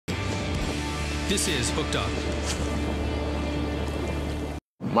This is Hooked Up.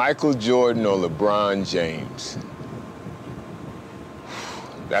 Michael Jordan or LeBron James?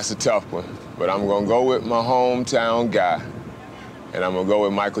 That's a tough one, but I'm gonna go with my hometown guy, and I'm gonna go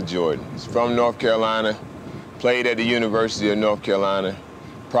with Michael Jordan. He's from North Carolina, played at the University of North Carolina,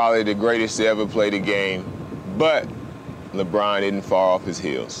 probably the greatest to ever play the game, but LeBron didn't fall off his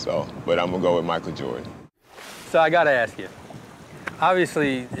heels, but I'm gonna go with Michael Jordan. So I gotta ask you,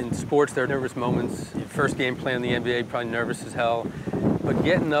 obviously in sports there are nervous moments. Your first game playing in the NBA, probably nervous as hell, but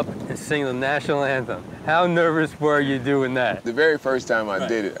getting up and singing the national anthem, how nervous were you doing that? The very first time I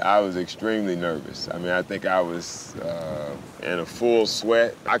did it, I was extremely nervous. I mean, I think I was in a full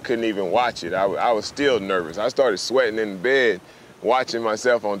sweat. I couldn't even watch it. I was still nervous. I started sweating in bed, watching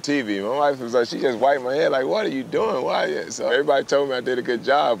myself on TV. My wife was like, she just wiped my head like, what are you doing? Why? So everybody told me I did a good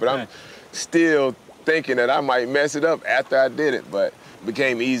job, but I'm still thinking that I might mess it up after I did it. But it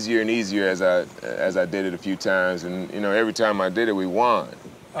became easier and easier as I did it a few times. And, you know, every time I did it, we won.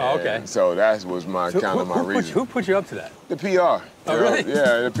 Oh, okay. And so that was my reason. Who put you up to that? The PR. Oh, really?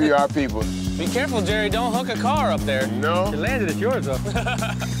 Yeah, the PR people. Be careful, Jerry. Don't hook a car up there. No. You landed, it's yours, though.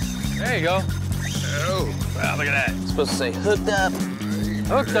 There you go. Oh. Wow, look at that. It's supposed to say hooked up.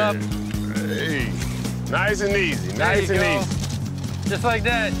 Hooked up. Hey. Nice and easy. Nice and easy. Just like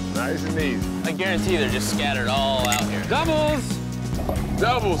that. Nice and easy. I guarantee they're just scattered all out here. Doubles.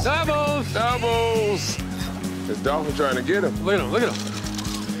 Doubles. Doubles. Doubles. The Dolphin trying to get him. Look at him. Look at him.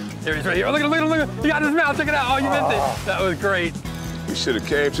 There he's right here. Oh, look at him. Look at him. Look at him. He got his mouth. Check it out. Oh, you meant it. That was great. We should have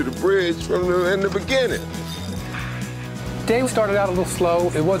came to the bridge in the beginning. Day started out a little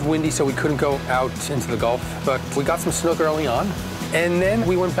slow. It was windy, so we couldn't go out into the Gulf, but we got some snook early on. And then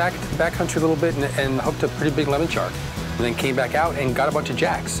we went back to the backcountry a little bit and hooked a pretty big lemon shark. And then came back out and got a bunch of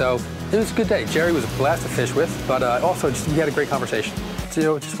jacks. So it was a good day. Jerry was a blast to fish with, but also we had a great conversation. It's, you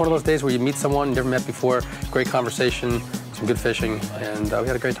know, just one of those days where you meet someone you never met before, great conversation, some good fishing, and we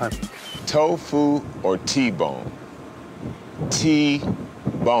had a great time. Tofu or T-bone?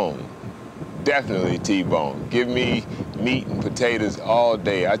 T-bone. Definitely T-bone. Give me meat and potatoes all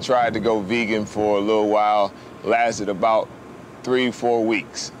day. I tried to go vegan for a little while, lasted about 3-4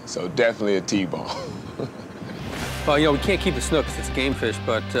 weeks, so definitely a T-bone. Well, you know, we can't keep the snook because it's game fish,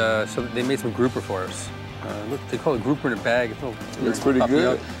 but so they made some grouper for us. Look, they call it grouper in a bag. Looks pretty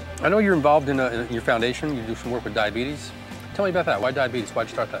good. I know you're involved in your foundation. You do some work with diabetes. Tell me about that. Why diabetes? Why'd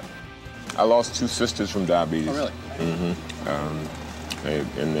you start that? I lost 2 sisters from diabetes. Oh, really?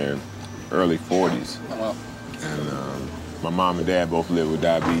 Mm-hmm. In their early 40s. Oh, wow. And my mom and dad both live with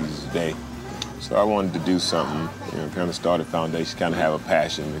diabetes today. So I wanted to do something, you know, kind of start a foundation, kind of have a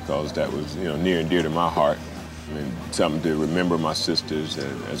passion because that was, you know, near and dear to my heart. I mean, something to remember my sisters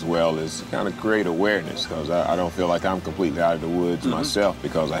as well as kind of create awareness because I don't feel like I'm completely out of the woods myself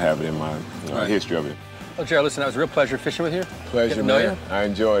because I have it in my history of it. Well, Jerry, listen, that was a real pleasure fishing with you. Pleasure, man. I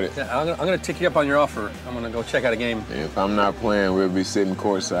enjoyed it. Yeah, I'm going to take you up on your offer. I'm going to go check out a game. If I'm not playing, we'll be sitting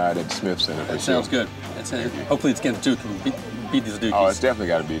courtside at the Smith Center. That sounds good. Hopefully it's against Duke. We'll beat these Dukies. Oh, it's definitely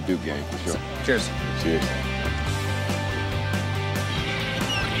got to be a Duke game for sure. Cheers. Cheers.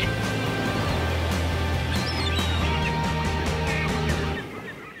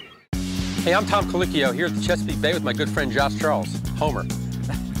 Hey, I'm Tom Colicchio here at the Chesapeake Bay with my good friend Josh Charles, Homer.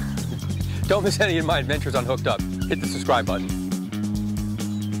 Don't miss any of my adventures on Hooked Up. Hit the subscribe button.